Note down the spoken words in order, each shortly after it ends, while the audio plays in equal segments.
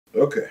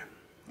Okay.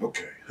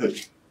 Okay.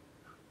 Hoodie.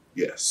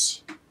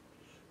 Yes.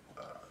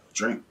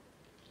 Drink.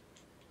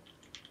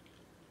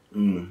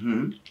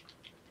 Mm-hmm.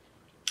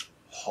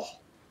 Oh.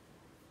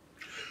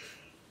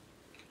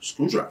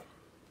 Screwdriver.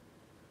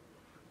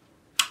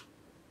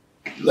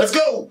 Let's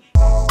go.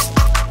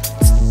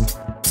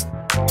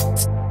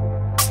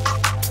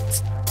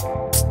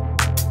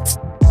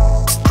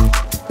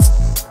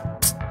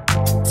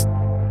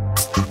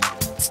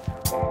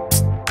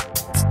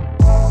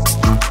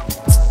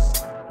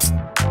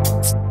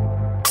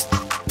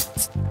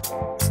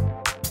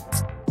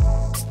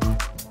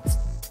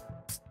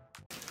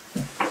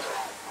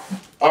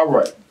 All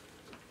right.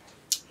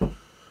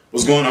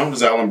 What's going on? This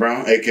is Alan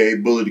Brown, aka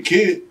Bully the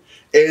Kid,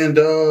 and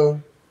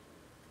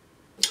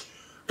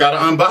got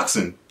an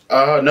unboxing.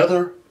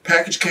 Another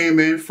package came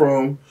in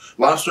from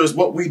Lobster Is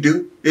What We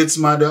Do. It's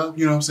my dog,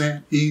 you know what I'm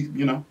saying? He,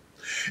 you know.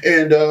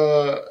 And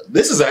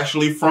this is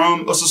actually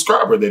from a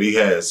subscriber that he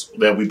has,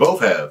 that we both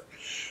have.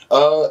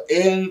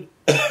 And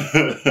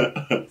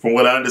from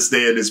what I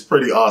understand, it's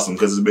pretty awesome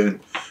because it's been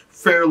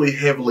fairly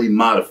heavily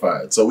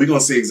modified. So we're going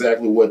to see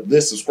exactly what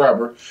this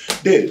subscriber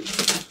did.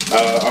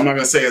 I'm not going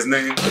to say his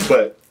name,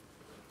 but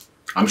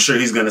I'm sure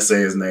he's going to say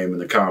his name in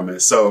the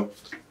comments. So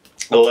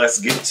let's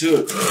get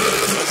to it.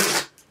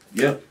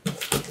 Yep.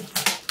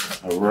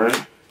 All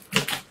right.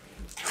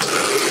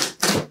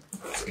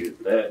 Let's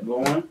get that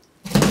going.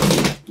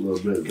 A little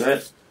bit of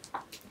that.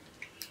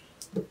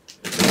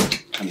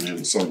 Coming in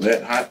with some of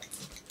that hot.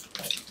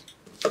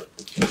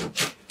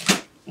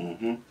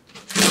 Mm-hmm.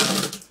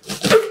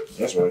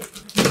 That's right.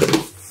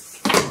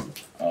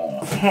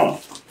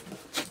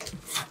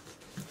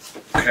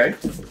 Okay.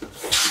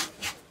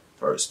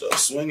 First up,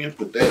 swinging,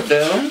 put that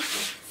down.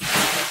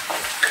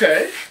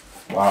 Okay.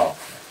 Wow.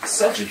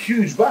 Such a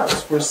huge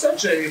box for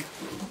such a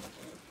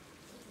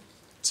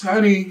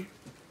tiny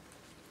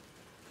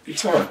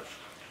guitar.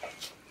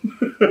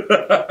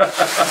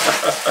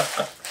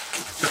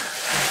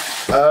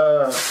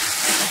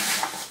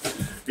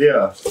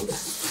 Yeah.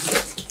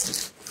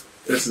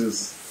 This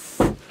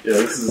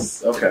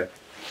is okay.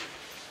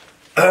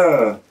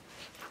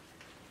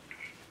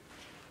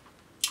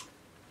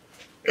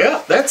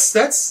 Yeah, that's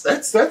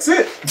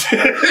it.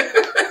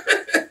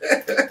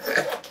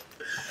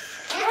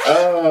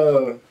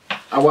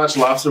 I watched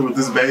Lobster with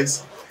this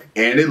bass,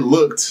 and it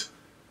looked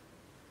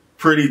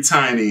pretty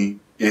tiny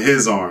in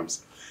his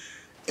arms.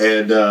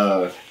 And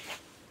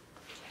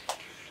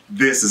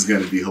this is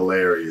gonna be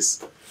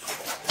hilarious.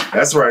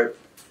 That's right.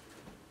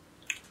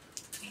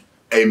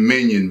 A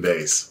Minion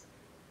bass.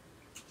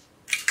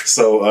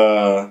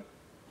 So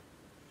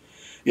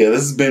yeah,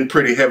 this has been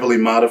pretty heavily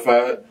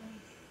modified.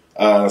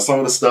 Some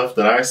of the stuff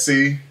that I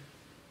see,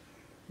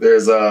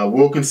 there's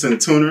Wilkinson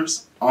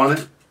tuners on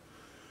it.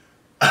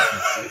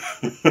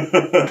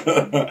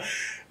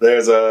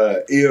 There's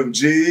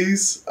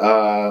EMGs.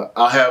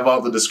 I'll have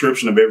all the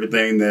description of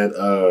everything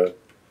that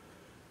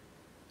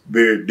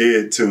Beard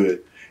did to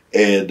it,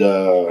 and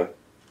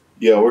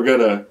yeah, we're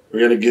gonna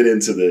get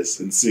into this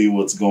and see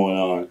what's going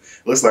on.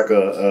 Looks like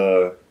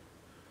a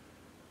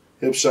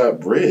hip shot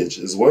bridge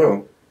as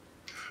well.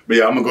 But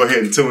yeah, I'm gonna go ahead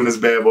and tune this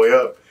bad boy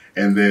up,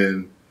 and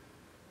then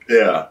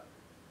yeah,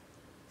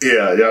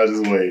 y'all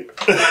just wait.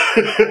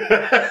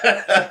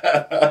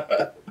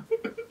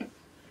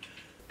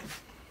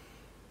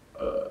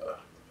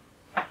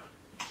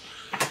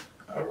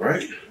 All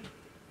right,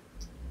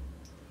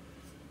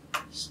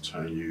 let's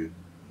turn you.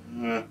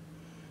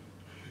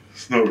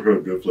 It's not a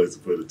real good place to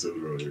put a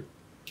tuner on here.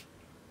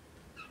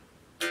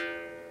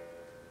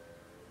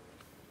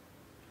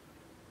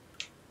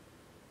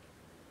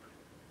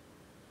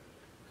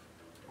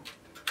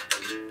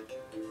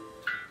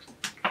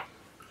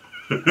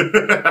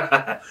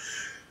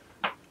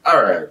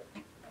 All right.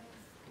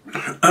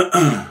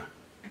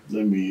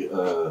 Let me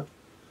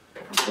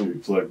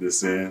plug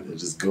this in and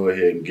just go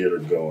ahead and get her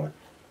going.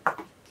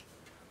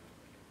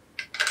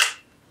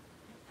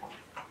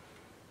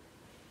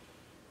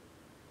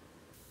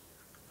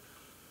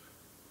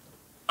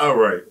 All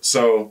right,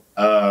 so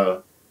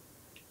got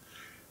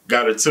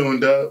her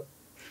tuned up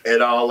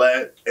and all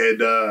that, and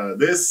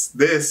this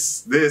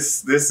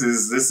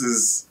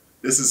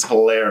is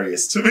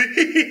hilarious to me.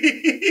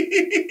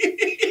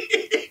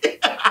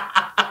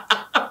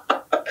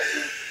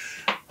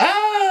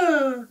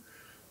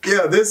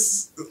 Yeah,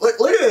 this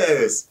look at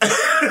this.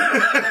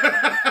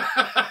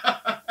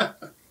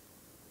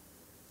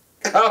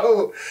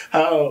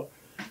 how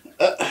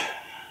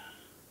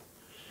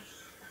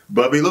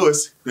Bubby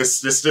Lewis,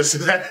 this has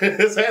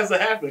to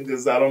happen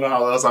because I don't know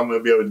how else I'm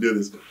gonna be able to do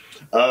this.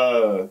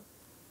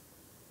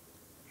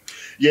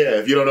 Yeah,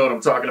 if you don't know what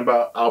I'm talking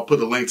about, I'll put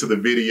a link to the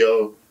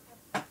video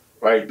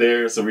right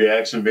there. It's a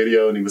reaction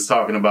video, and he was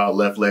talking about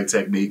left leg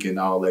technique and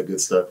all that good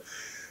stuff.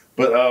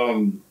 But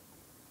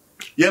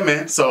yeah,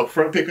 man. So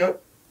front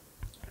pickup.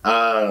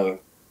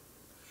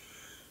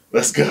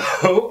 Let's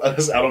go.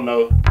 I don't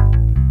know.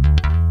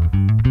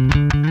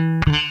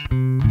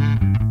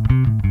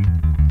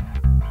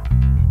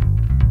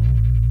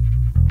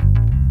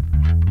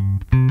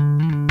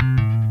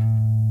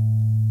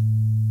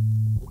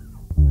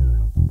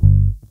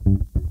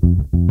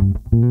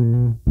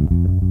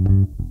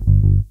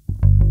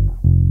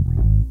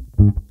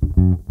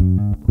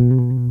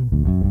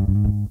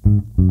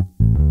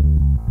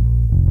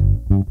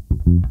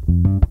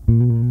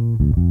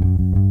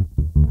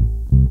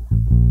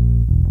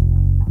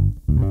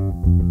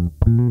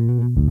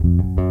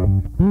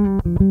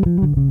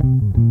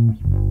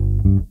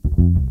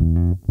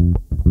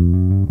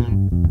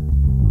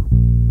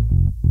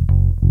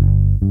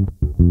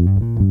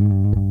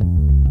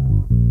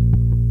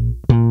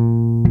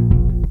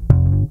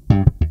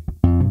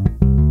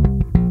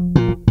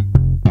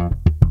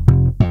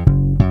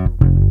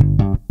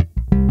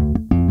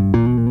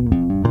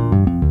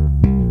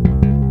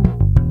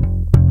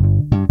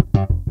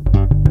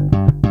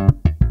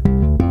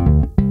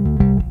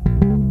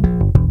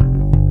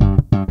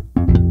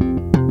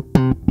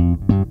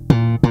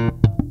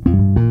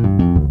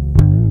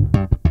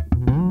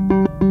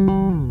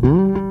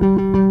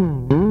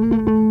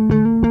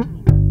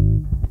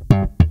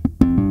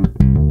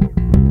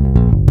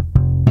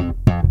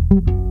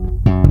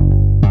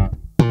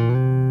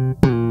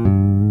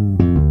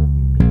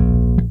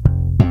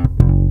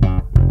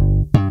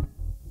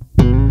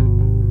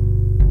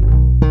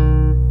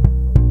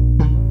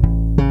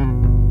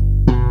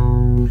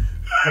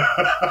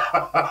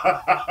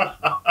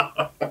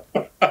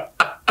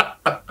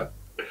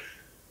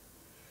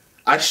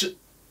 I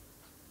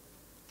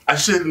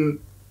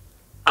shouldn't.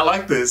 I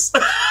like this.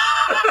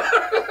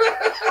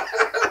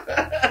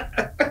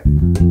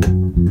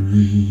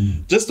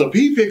 Just the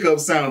P pickup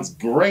sounds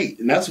great,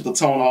 and that's with the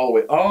tone all the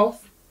way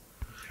off.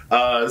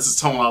 This is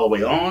tone all the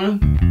way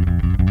on.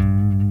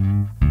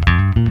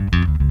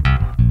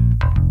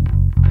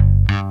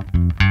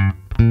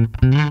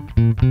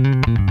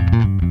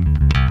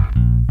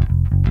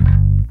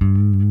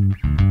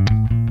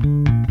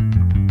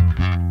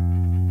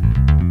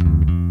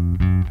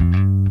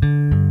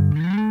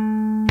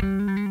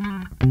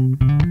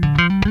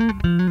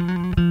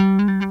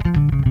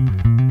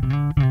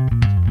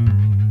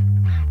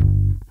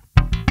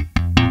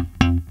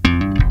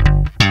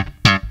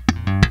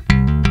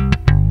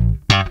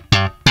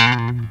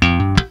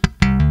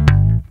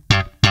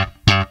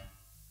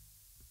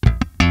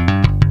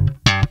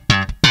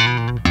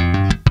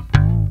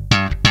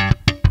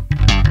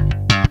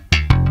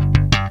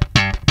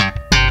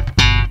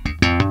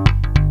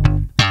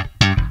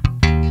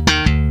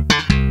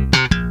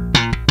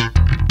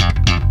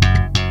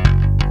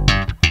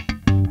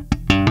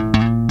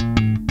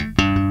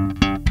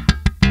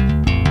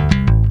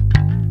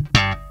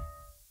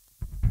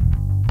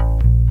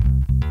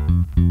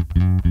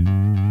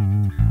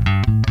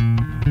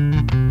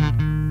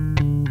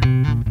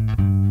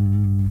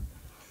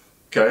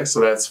 Okay, so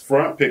that's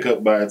front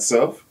pickup by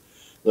itself.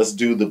 Let's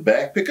do the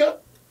back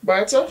pickup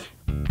by itself.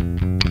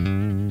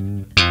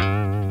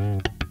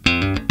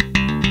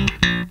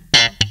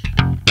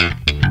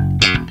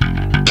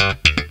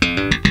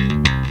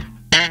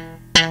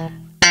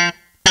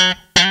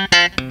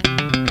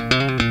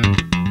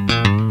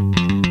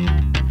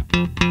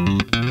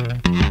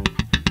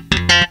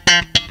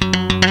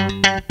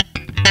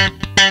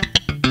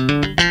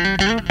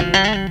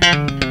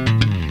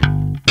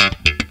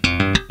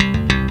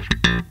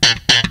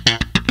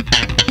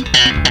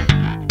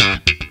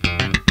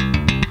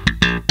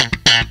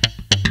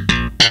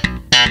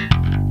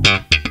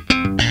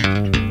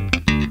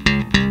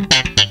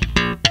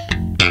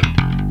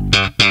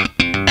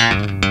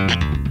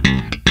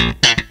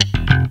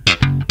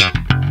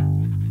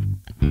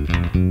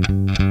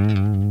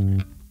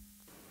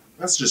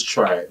 Let's just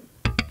try it.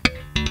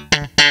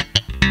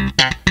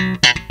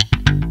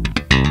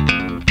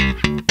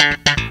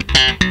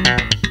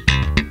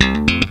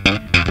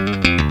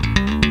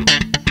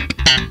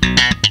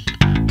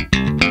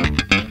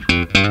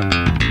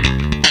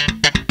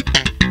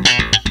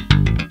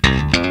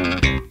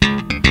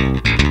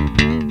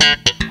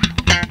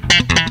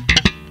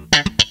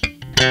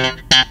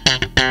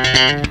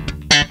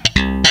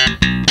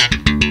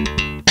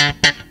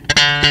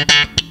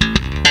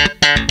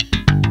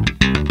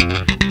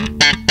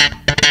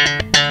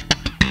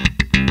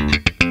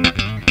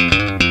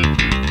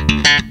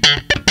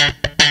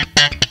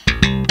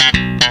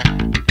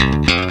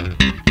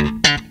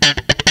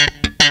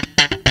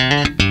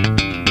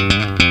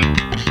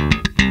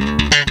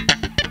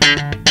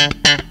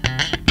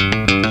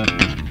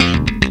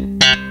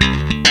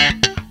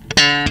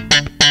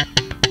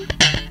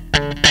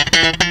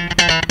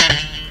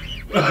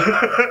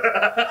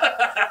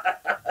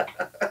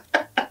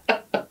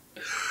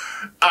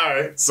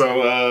 Alright,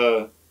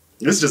 so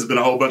this has just been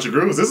a whole bunch of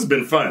grooves. This has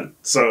been fun.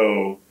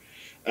 So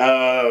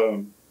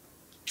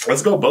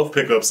let's go both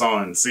pickups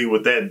on and see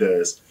what that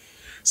does.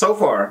 So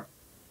far,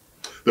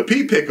 the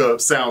P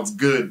pickup sounds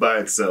good by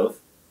itself.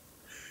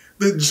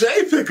 The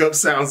J pickup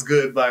sounds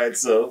good by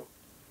itself.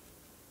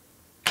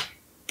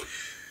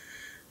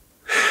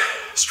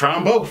 Let's try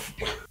them both.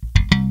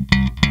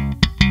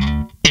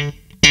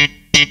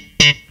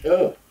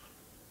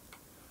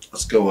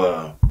 Let's go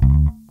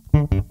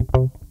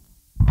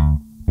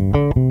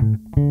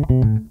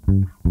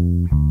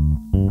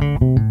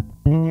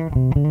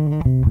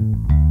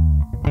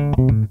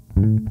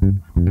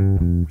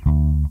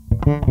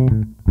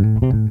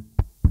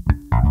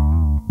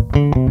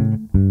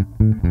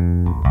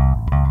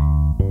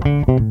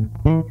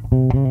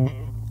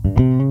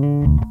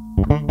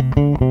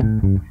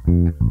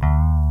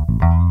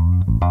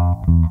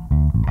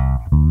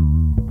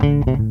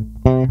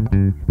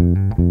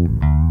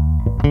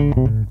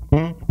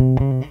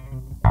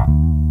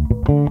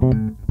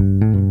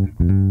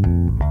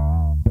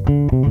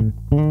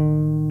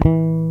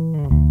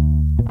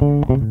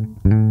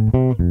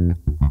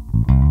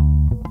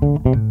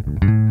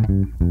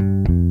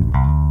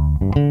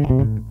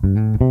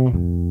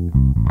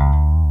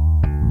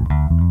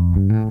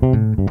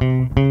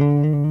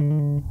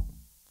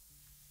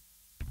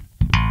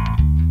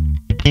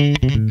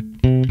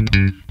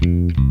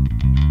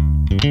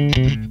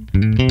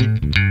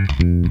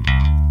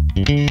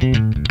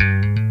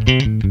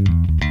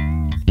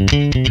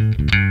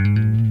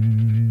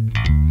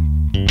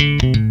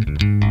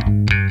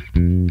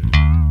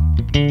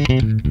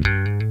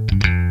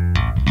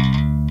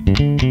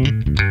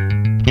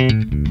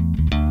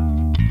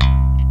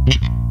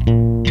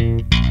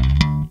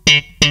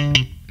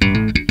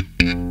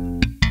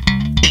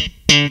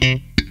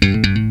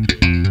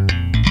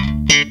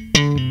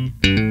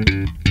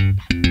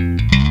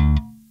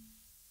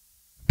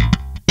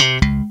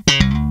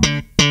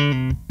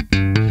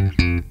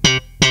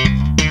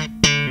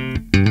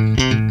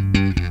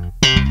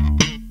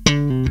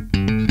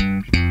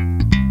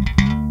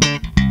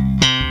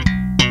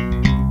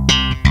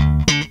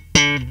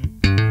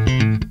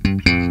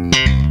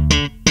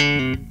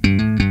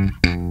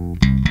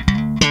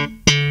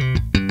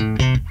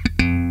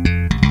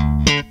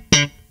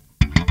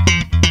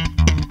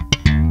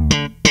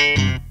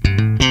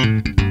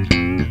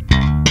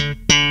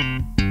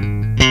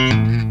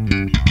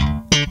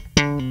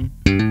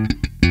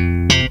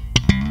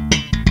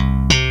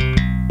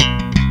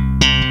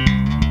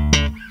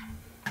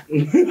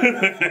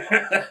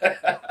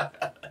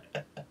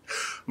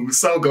I'm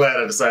so glad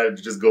I decided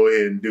to just go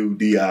ahead and do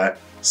DI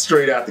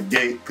straight out the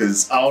gate,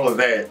 because all of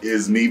that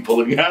is me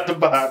pulling out the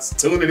box,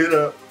 tuning it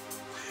up,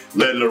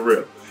 letting it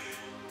rip.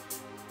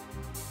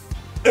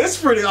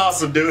 It's pretty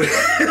awesome, dude.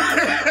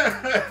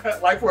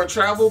 Like for a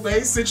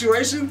travel-based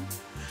situation,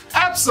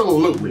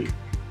 absolutely.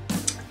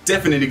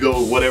 Definitely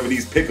go with whatever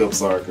these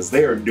pickups are, because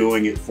they are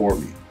doing it for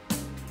me.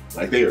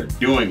 Like, they are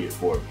doing it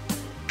for me.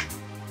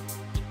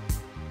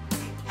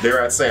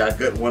 Dare I say I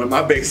cut one of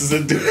my bases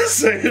and do the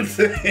same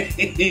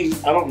thing.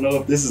 I don't know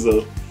if this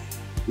isn't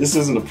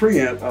a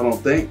preamp, I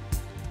don't think.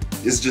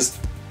 It's just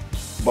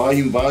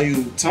volume,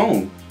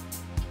 tone.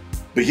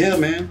 But yeah,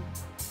 man.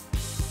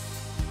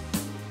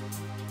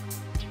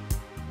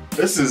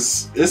 This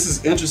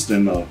is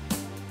interesting though.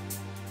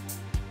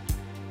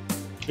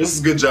 This is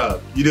a good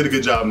job. You did a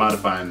good job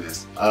modifying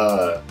this.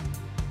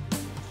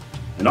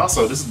 And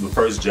also, this is the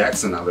first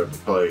Jackson I've ever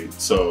played,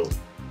 so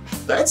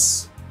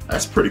that's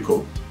pretty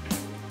cool.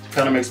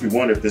 Kind of makes me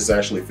wonder if this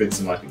actually fits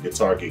in like a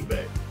guitar gig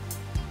bag.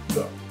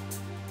 So,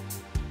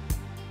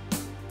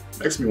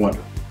 makes me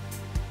wonder.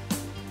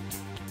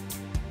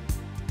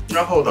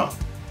 Now hold on.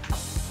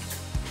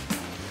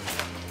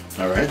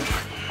 All right.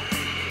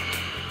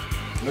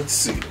 Let's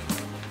see.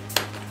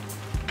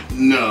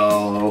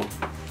 No.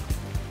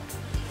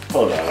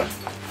 Hold on.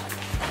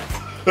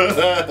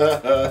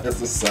 That's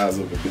the size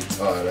of a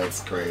guitar.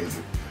 That's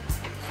crazy.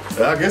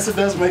 I guess it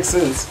does make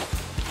sense.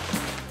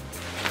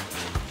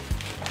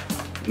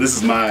 This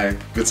is my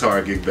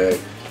guitar gig bag.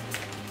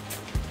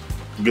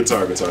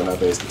 Guitar, not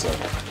bass guitar.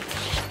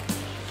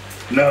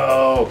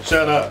 No,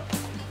 shut up.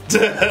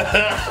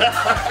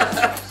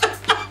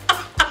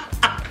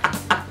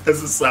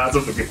 That's the size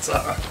of a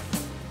guitar.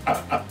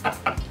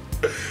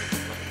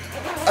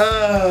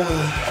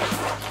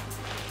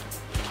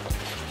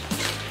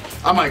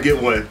 I might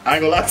get one. I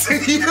ain't gonna lie to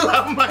you,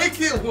 I might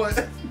get one.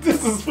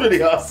 This is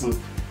pretty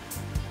awesome.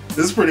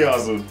 This is pretty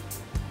awesome.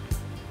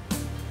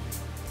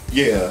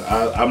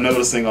 Yeah, I'm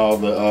noticing all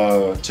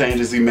the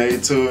changes he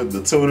made to it,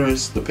 the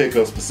tuners, the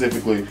pickup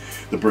specifically,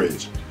 the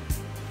bridge.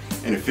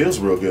 And it feels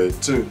real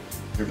good too.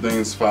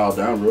 Everything's filed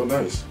down real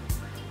nice.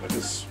 Like,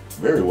 it's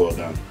very well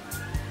done.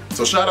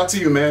 So shout out to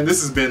you, man. This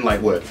has been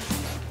like what?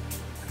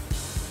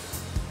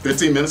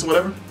 15 minutes or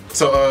whatever?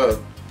 So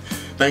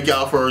thank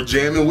y'all for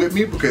jamming with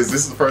me, because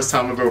this is the first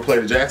time I've ever played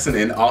a Jackson,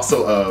 and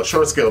also a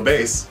short scale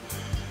bass,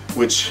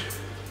 which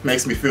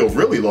makes me feel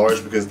really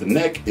large because the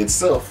neck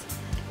itself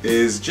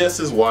is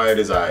just as wide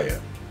as I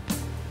am.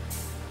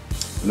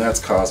 And that's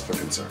cause for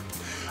concern.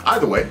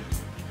 Either way,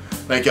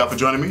 thank y'all for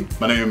joining me.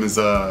 My name is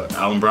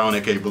Alan Brown,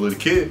 aka Bully the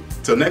Kid.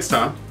 Till next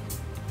time,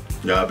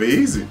 y'all be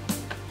easy.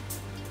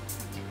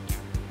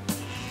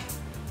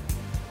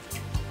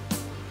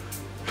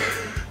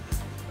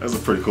 That's a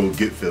pretty cool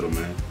get fiddle,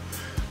 man.